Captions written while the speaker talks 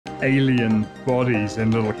alien bodies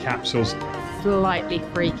in little capsules. Slightly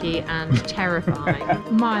freaky and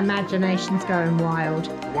terrifying. My imagination's going wild.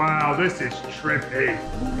 Wow, this is trippy.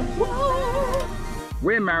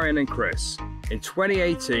 We're Marianne and Chris. In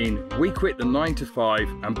 2018, we quit the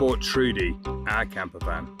 9-to-5 and bought Trudy, our camper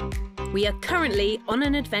van. We are currently on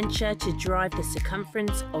an adventure to drive the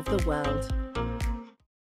circumference of the world.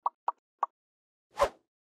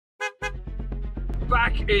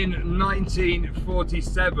 Back in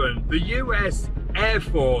 1947, the US Air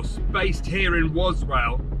Force, based here in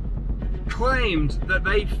Roswell, claimed that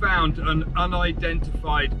they found an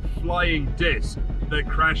unidentified flying disc that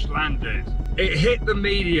crash landed. It hit the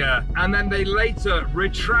media, and then they later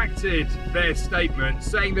retracted their statement,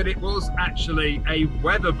 saying that it was actually a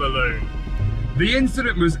weather balloon. The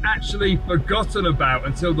incident was actually forgotten about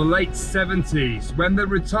until the late 70s, when the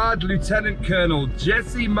retired Lieutenant Colonel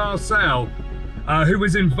Jesse Marcel, who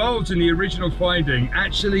was involved in the original finding,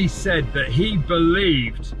 actually said that he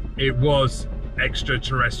believed it was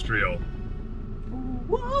extraterrestrial.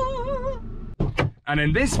 And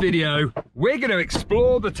in this video, we're going to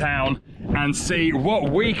explore the town and see what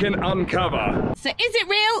we can uncover. So is it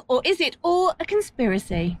real or is it all a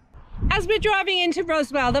conspiracy? As we're driving into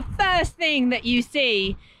Roswell, the first thing that you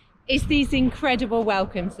see is these incredible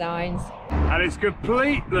welcome signs. And it's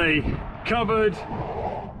completely covered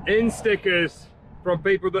in stickers from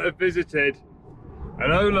people that have visited.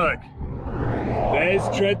 And oh look,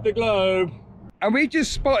 there's Tread the Globe. And we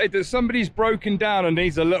just spotted that somebody's broken down and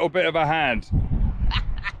needs a little bit of a hand.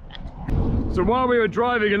 So while we were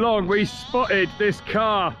driving along, we spotted this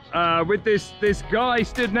car with this guy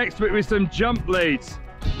stood next to it with some jump leads.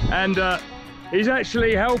 And he's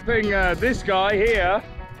actually helping this guy here,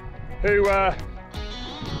 who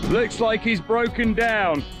looks like he's broken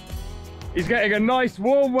down. He's getting a nice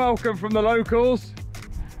warm welcome from the locals.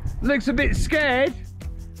 Looks a bit scared.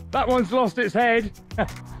 That one's lost its head.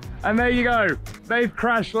 And there you go, they've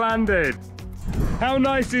crash landed. How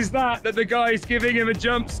nice is that the guy's giving him a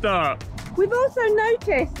jump start? We've also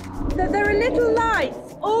noticed that there are little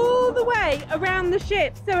lights all the way around the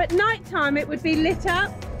ship, so at night time it would be lit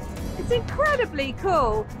up. It's incredibly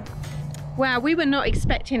cool. Wow, we were not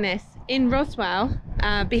expecting this. In Roswell,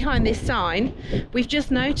 behind this sign, we've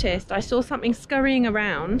just noticed, I saw something scurrying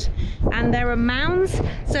around, and there are mounds.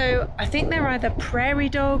 So I think they're either prairie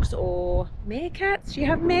dogs or meerkats. Do you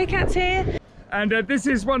have meerkats here? And this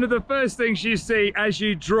is one of the first things you see as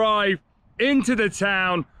you drive into the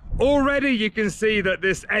town. Already you can see that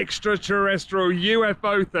this extraterrestrial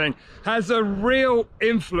UFO thing has a real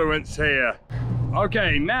influence here.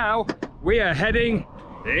 Okay, now we are heading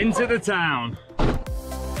into the town.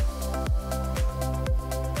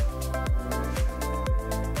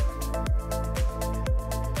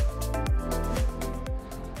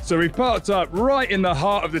 So we've parked up right in the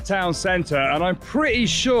heart of the town centre, and I'm pretty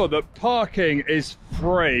sure that parking is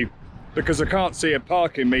free because I can't see a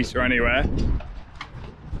parking meter anywhere.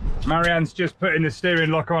 Marianne's just putting the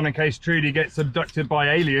steering lock on in case Trudy gets abducted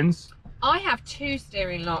by aliens. I have 2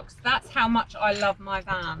 steering locks. That's how much I love my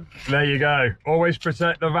van. There you go. Always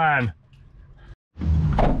protect the van.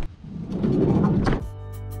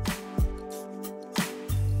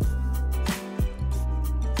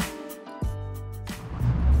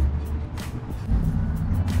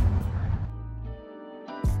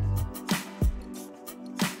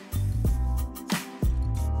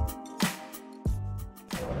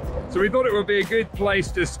 So we thought it would be a good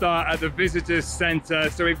place to start at the visitors centre.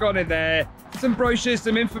 So we've gone in there, some brochures,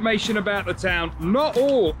 some information about the town, not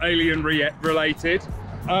all alien related.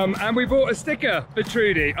 And we bought a sticker for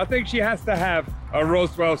Trudy. I think she has to have a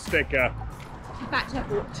Roswell sticker. In fact, I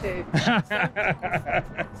bought 2.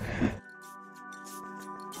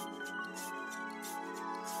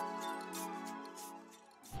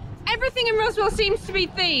 Everything in Roswell seems to be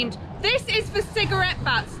themed. This is for cigarette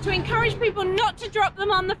butts. To encourage people not to drop them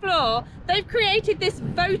on the floor, they've created this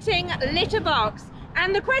voting litter box.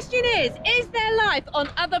 And the question is there life on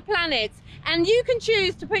other planets? And you can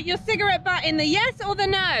choose to put your cigarette butt in the yes or the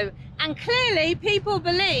no. And clearly people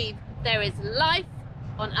believe there is life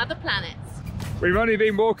on other planets. We've only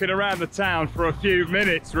been walking around the town for a few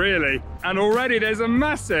minutes, really. And already there's a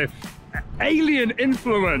massive alien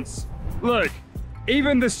influence. Look.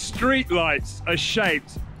 Even the street lights are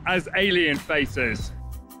shaped as alien faces.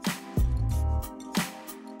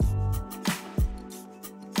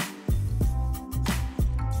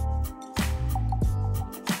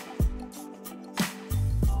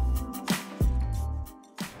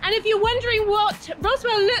 And if you're wondering what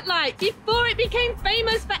Roswell looked like before it became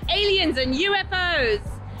famous for aliens and UFOs,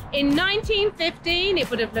 in 1915 it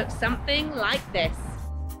would have looked something like this.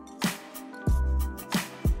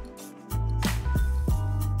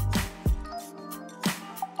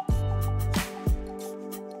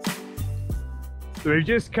 So we've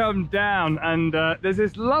just come down and there's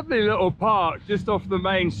this lovely little park just off the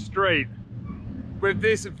main street with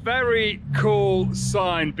this very cool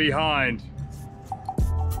sign behind.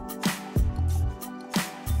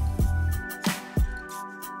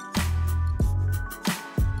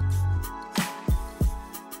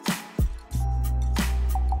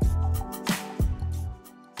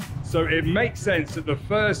 So it makes sense that the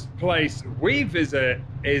first place we visit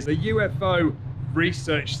is the UFO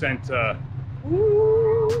Research Center.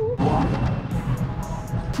 Ooh.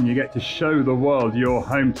 And you get to show the world your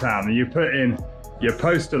hometown, and you put in your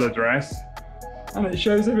postal address and it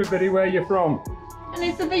shows everybody where you're from. And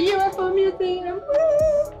it's at the UFO Museum.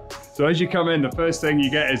 So as you come in, the first thing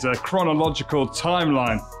you get is a chronological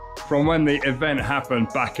timeline from when the event happened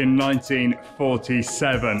back in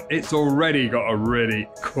 1947. It's already got a really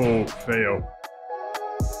cool feel.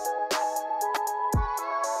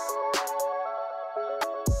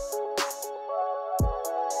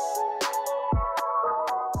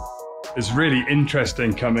 It's really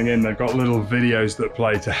interesting coming in. They've got little videos that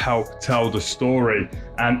play to help tell the story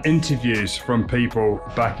and interviews from people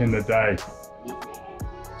back in the day.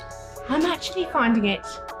 I'm actually finding it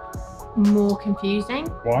more confusing.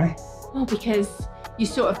 Why? Well, because you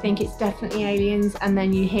sort of think it's definitely aliens, and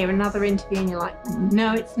then you hear another interview and you're like,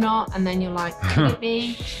 no, it's not. And then you're like, could it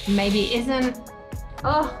be? Maybe it isn't.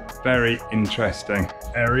 Oh. Very interesting.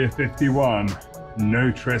 Area 51,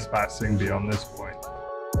 no trespassing beyond this point.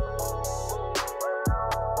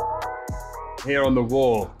 Here on the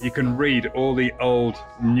wall, you can read all the old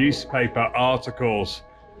newspaper articles.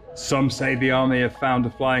 Some say the army have found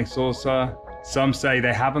a flying saucer. Some say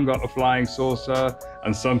they haven't got a flying saucer,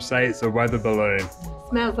 and some say it's a weather balloon.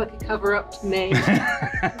 Smells like a cover-up to me.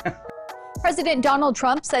 President Donald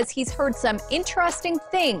Trump says he's heard some interesting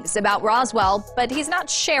things about Roswell, but he's not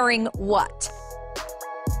sharing what.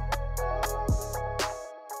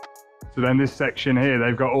 So then this section here,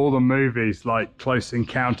 they've got all the movies like Close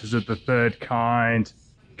Encounters of the Third Kind,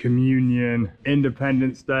 Communion,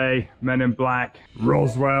 Independence Day, Men in Black,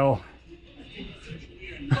 Roswell.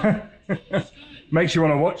 Makes you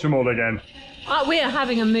want to watch them all again. We are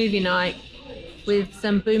having a movie night with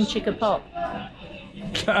some Boom Chicka Pop.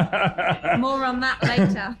 More on that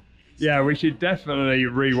later. Yeah, we should definitely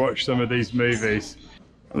rewatch some of these movies.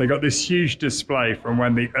 And they got this huge display from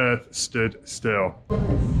when the Earth stood still.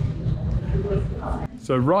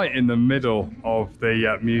 So right in the middle of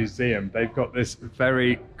the museum, they've got this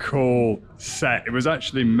very cool set. It was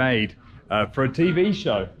actually made for a TV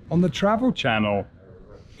show on the Travel Channel.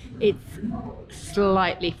 It's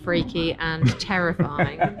slightly freaky and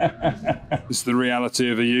terrifying. It's the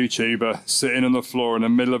reality of a YouTuber sitting on the floor in the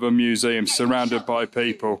middle of a museum surrounded by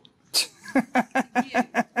people.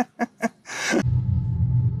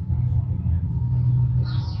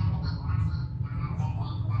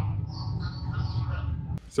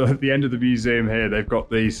 So at the end of the museum here, they've got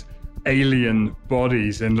these alien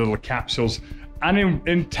bodies in little capsules and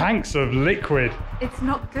in tanks of liquid. It's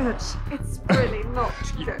not good. It's really not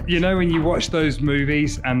good. You know when you watch those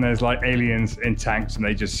movies and there's like aliens in tanks and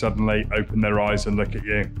they just suddenly open their eyes and look at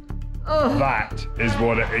you? Ugh. That is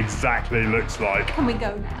what it exactly looks like. Can we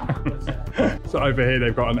go now? So over here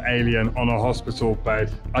they've got an alien on a hospital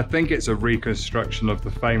bed. I think it's a reconstruction of the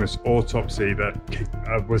famous autopsy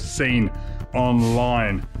that was seen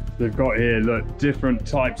online. They've got here, look, different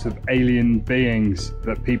types of alien beings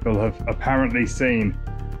that people have apparently seen,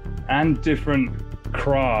 and different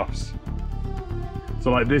crafts.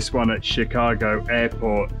 So like this one at Chicago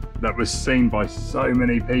Airport that was seen by so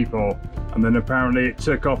many people, and then apparently it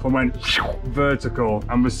took off and went vertical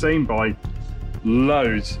and was seen by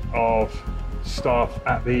loads of staff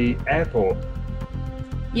at the airport.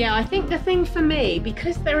 Yeah, I think the thing for me,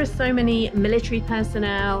 because there are so many military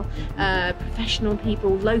personnel, professional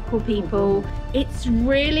people, local people, it's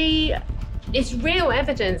real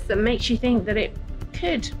evidence that makes you think that it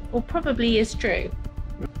could or probably is true.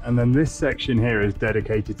 And then this section here is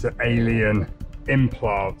dedicated to alien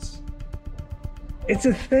implants. It's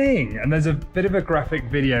a thing, and there's a bit of a graphic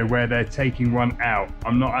video where they're taking one out.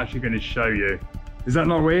 I'm not actually going to show you. Is that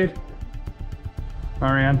not weird,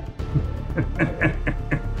 Marianne?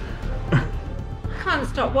 Can't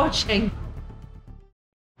stop watching.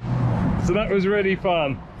 So that was really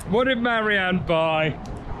fun. What did Marianne buy?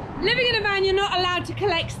 Living in a van, you're not allowed to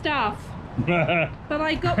collect stuff. But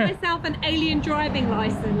I got myself an alien driving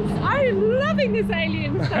license. I'm loving this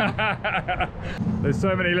alien stuff. There's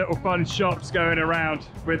so many little fun shops going around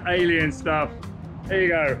with alien stuff. Here you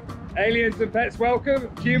go. Aliens and pets welcome.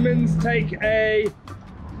 Humans take a...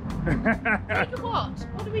 Take a what?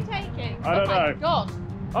 What are we taking? I don't know. My God.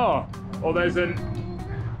 Oh, well there's an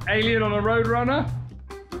Alien on a Roadrunner?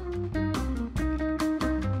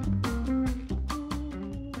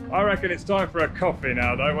 I reckon it's time for a coffee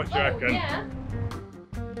now though, what do you reckon? Yeah.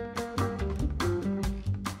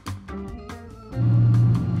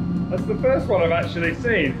 That's the first one I've actually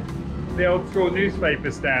seen. The old school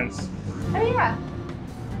newspaper stands. Oh yeah.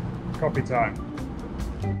 Coffee time.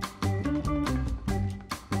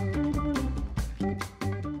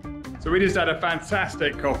 So we just had a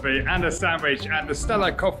fantastic coffee and a sandwich at the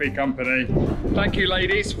Stella Coffee Company. Thank you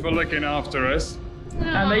ladies for looking after us. Aww.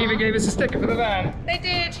 And they even gave us a sticker for the van. They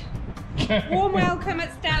did. Warm welcome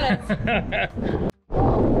at Stella's.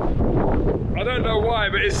 I don't know why,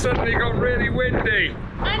 but it's suddenly got really windy.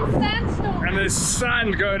 And sandstorm. And there's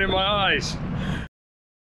sand going in my eyes.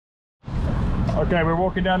 Okay, we're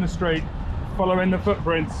walking down the street, following the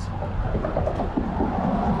footprints.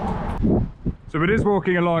 So we're just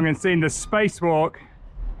walking along and seeing the spacewalk.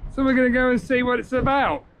 So we're gonna go and see what it's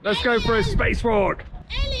about. Let's go for a spacewalk.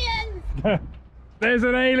 Aliens! There's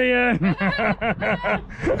an alien!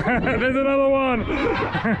 There's another one!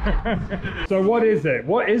 So what is it?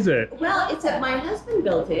 What is it? Well, my husband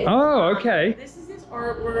built it. Oh, okay. This is his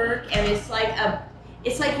artwork, and it's like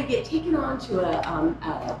you get taken onto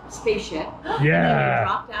a spaceship. Yeah. And then you're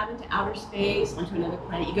dropped out into outer space onto another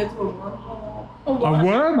planet. You go through a wormhole. A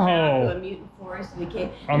wormhole? To a mutant forest in the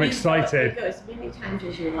cave. I'm excited. You go as many times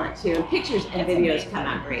as you want to. And pictures and videos come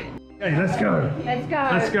out great. Hey, let's go. Let's go.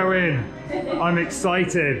 Let's go in. I'm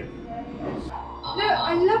excited. Look,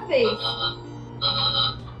 I love these.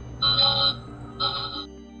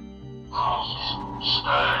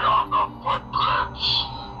 Stay on the footprints.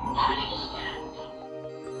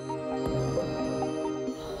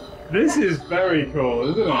 This is very cool,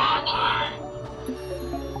 isn't it?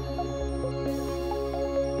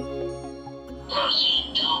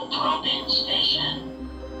 Proceed to probing station.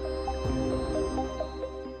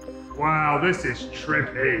 Wow, this is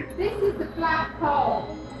trippy. This is the black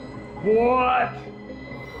hole. What?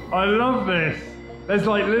 I love this. There's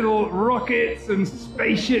like little rockets and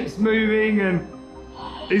spaceships moving, and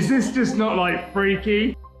is this just not like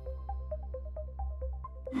freaky?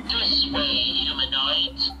 This way,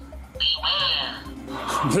 humanoids.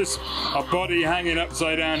 Beware. There's a body hanging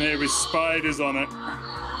upside down here with spiders on it.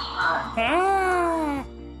 Ah!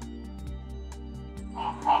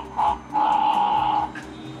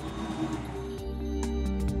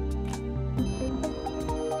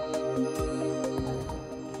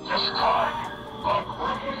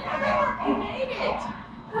 You made it!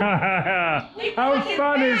 How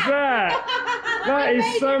fun is that? That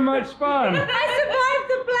is so much fun. I survived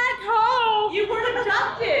the black hole. You were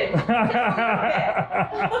adopted!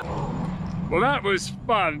 Well, that was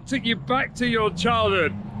fun. Took you back to your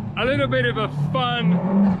childhood. A little bit of a fun,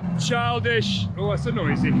 childish, oh, that's a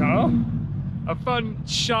noisy car. A fun,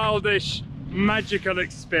 childish, magical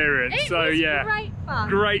experience. It So was yeah, great fun.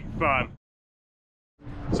 great fun.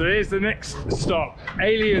 So here's the next stop,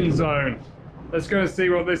 Alien Zone. Let's go and see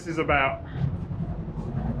what this is about.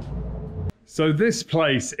 So this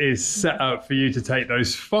place is set up for you to take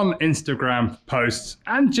those fun Instagram posts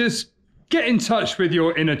and just get in touch with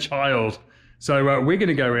your inner child. So we're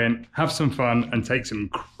gonna go in, have some fun, and take some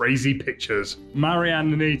crazy pictures.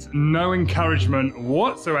 Marianne needs no encouragement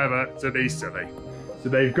whatsoever to be silly. So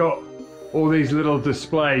they've got all these little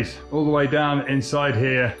displays all the way down inside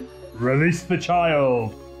here. Release the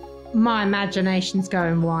child. My imagination's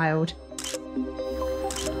going wild.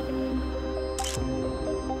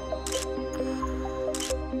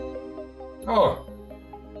 Oh,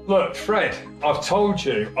 look, Fred, I've told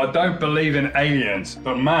you I don't believe in aliens,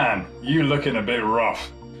 but man, you looking a bit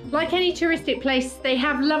rough. Like any touristic place, they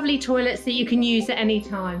have lovely toilets that you can use at any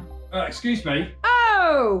time. Excuse me,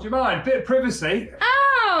 Oh! do you mind? Bit of privacy?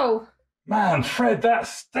 Oh! Man, Fred, that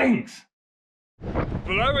stinks.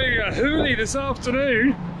 Blowing a hoolie this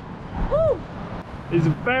afternoon. Woo! It's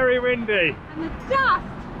very windy. And the dust!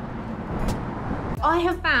 I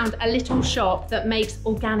have found a little shop that makes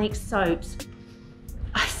organic soaps.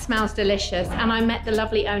 It smells delicious, and I met the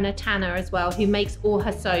lovely owner Tanner as well, who makes all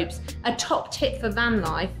her soaps. A top tip for van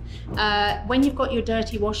life, when you've got your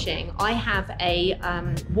dirty washing, I have a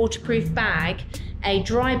waterproof bag, a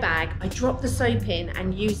dry bag. I drop the soap in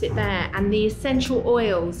and use it there, and the essential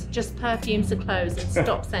oils just perfumes the clothes and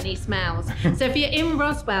stops any smells. So if you're in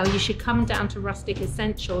Roswell, you should come down to Rustic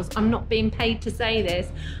Essentials. I'm not being paid to say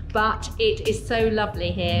this, but it is so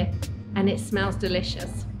lovely here and it smells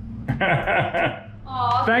delicious.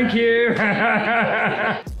 Thank you.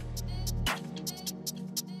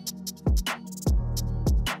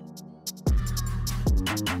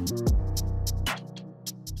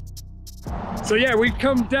 So yeah, we've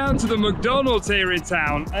come down to the McDonald's here in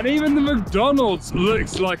town, and even the McDonald's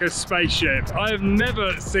looks like a spaceship. I have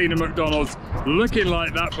never seen a McDonald's looking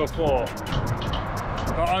like that before.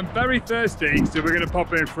 But I'm very thirsty, so we're gonna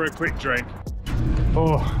pop in for a quick drink.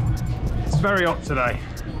 Oh, it's very hot today.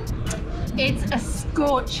 It's a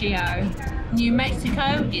scorchio. New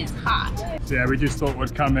Mexico is hot. So yeah, we just thought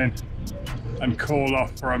we'd come in and call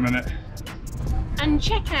off for a minute. And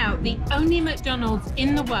check out the only McDonald's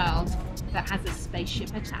in the world that has a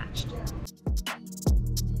spaceship attached.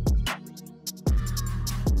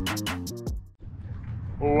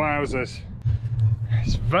 Wowzers.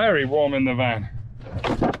 It's very warm in the van.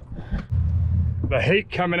 The heat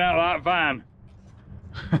coming out of that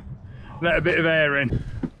van. Let a bit of air in.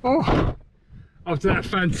 Oh, after that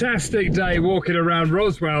fantastic day walking around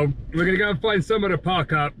Roswell, we're gonna go and find somewhere to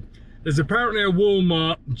park up. There's apparently a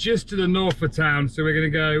Walmart just to the north of town, so we're gonna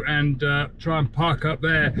go and try and park up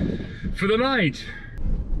there for the night.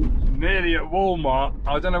 Nearly at Walmart.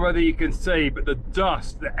 I don't know whether you can see, but the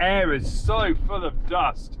dust, the air is so full of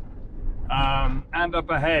dust. And up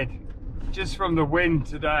ahead, just from the wind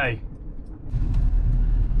today.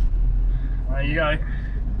 There you go.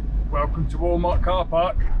 Welcome to Walmart car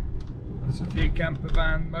park. There's a few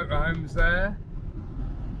campervan motorhomes there.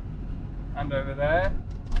 And over there.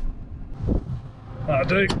 That'll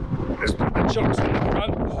do. Let's put the chocks in the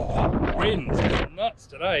front. Oh, wind is nuts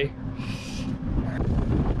today.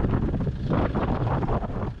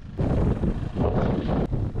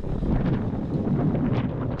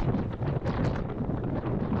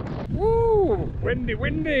 Woo! Windy,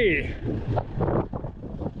 windy.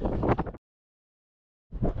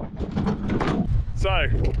 So,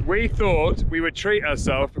 we thought we would treat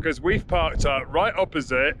ourselves because we've parked up right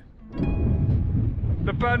opposite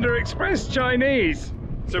the Panda Express Chinese.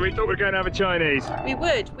 So we thought we'd go and have a Chinese. We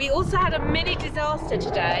would. We also had a mini disaster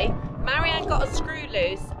today. Marianne got a screw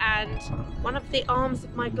loose and one of the arms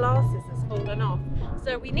of my glasses has fallen off.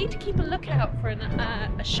 So we need to keep a lookout for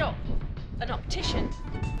a shop, an optician.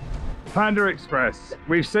 Panda Express.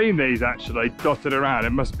 We've seen these actually dotted around.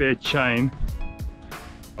 It must be a chain.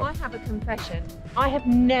 I have a confession. I have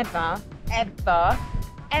never, ever,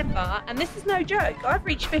 and this is no joke, I've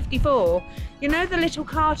reached 54. You know the little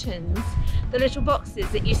cartons, the little boxes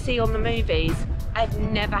that you see on the movies? I've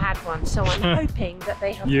never had one, so I'm hoping that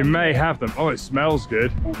they have. You may have them. Oh, it smells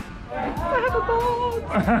good.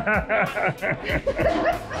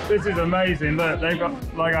 This is amazing. Look, they've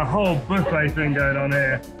got like a whole buffet thing going on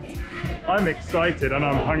here. I'm excited and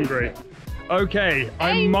I'm hungry. Okay,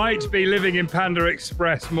 I might be living in Panda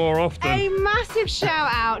Express more often. A massive shout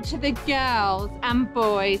out to the girls and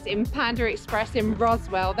boys in Panda Express in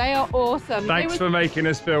Roswell. They are awesome. Thanks for making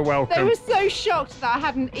us feel welcome. They were so shocked that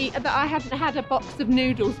I hadn't had a box of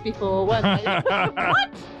noodles before, weren't they?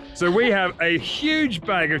 What? So we have a huge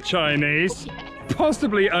bag of Chinese,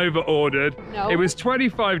 possibly over-ordered. No. It was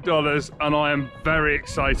 $25 and I am very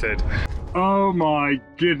excited. Oh my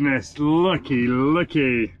goodness,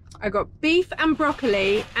 looky. I got beef and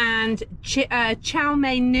broccoli and chow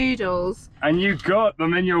mein noodles. And you got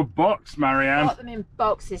them in your box, Marianne. Got them in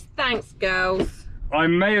boxes. Thanks, girls. I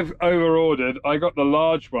may have over-ordered. I got the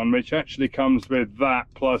large one, which actually comes with that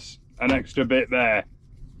plus an extra bit there.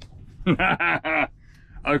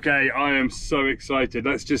 Okay, I am so excited.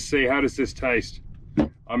 Let's just see, how does this taste?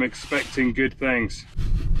 I'm expecting good things.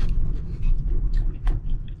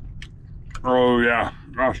 Oh yeah,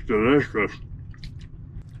 that's delicious.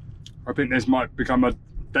 I think this might become a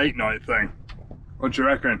date night thing. What do you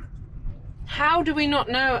reckon? How do we not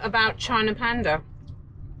know about China Panda?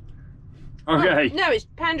 Okay. Oh, no, it's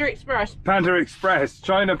Panda Express. Panda Express,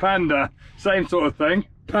 China Panda, same sort of thing.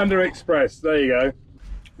 Panda Express, there you go.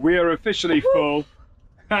 We are officially full.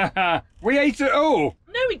 We ate it all.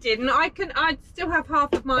 No, we didn't. I still have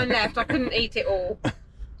half of mine left. I couldn't eat it all.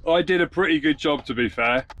 I did a pretty good job, to be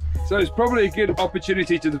fair. So it's probably a good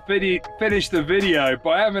opportunity to finish the video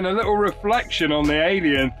by having a little reflection on the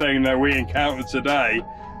alien thing that we encountered today.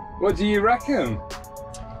 What do you reckon?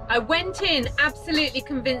 I went in absolutely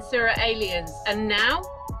convinced there are aliens, and now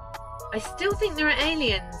I still think there are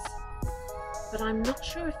aliens, but I'm not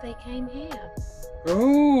sure if they came here.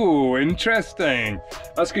 Oh, interesting.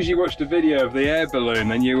 That's because you watched a video of the air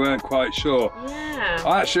balloon and you weren't quite sure. Yeah.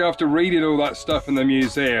 Actually, after reading all that stuff in the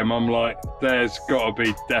museum, I'm like, there's got to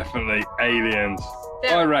be definitely aliens.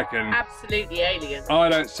 I reckon. Absolutely aliens. I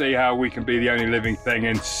don't see how we can be the only living thing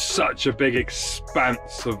in such a big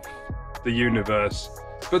expanse of the universe.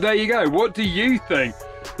 But there you go. What do you think?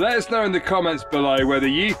 Let us know in the comments below whether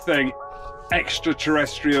you think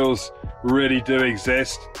extraterrestrials really do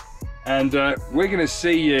exist. And we're going to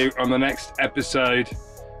see you on the next episode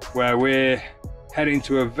where we're heading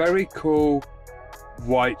to a very cool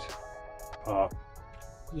white park.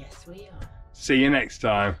 Yes, we are. See you next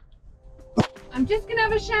time. I'm just gonna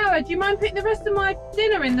have a shower. Do you mind putting the rest of my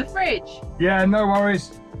dinner in the fridge? Yeah, no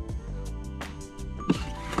worries.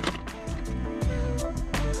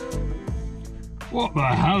 What the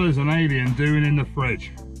hell is an alien doing in the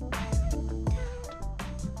fridge?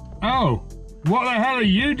 Oh, what the hell are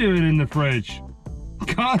you doing in the fridge?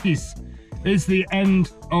 Guys, it's the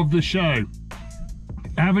end of the show.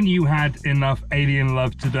 Haven't you had enough alien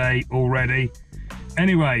love today already?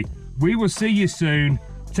 Anyway, we will see you soon.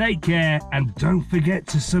 Take care and don't forget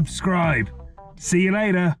to subscribe. See you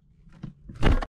later.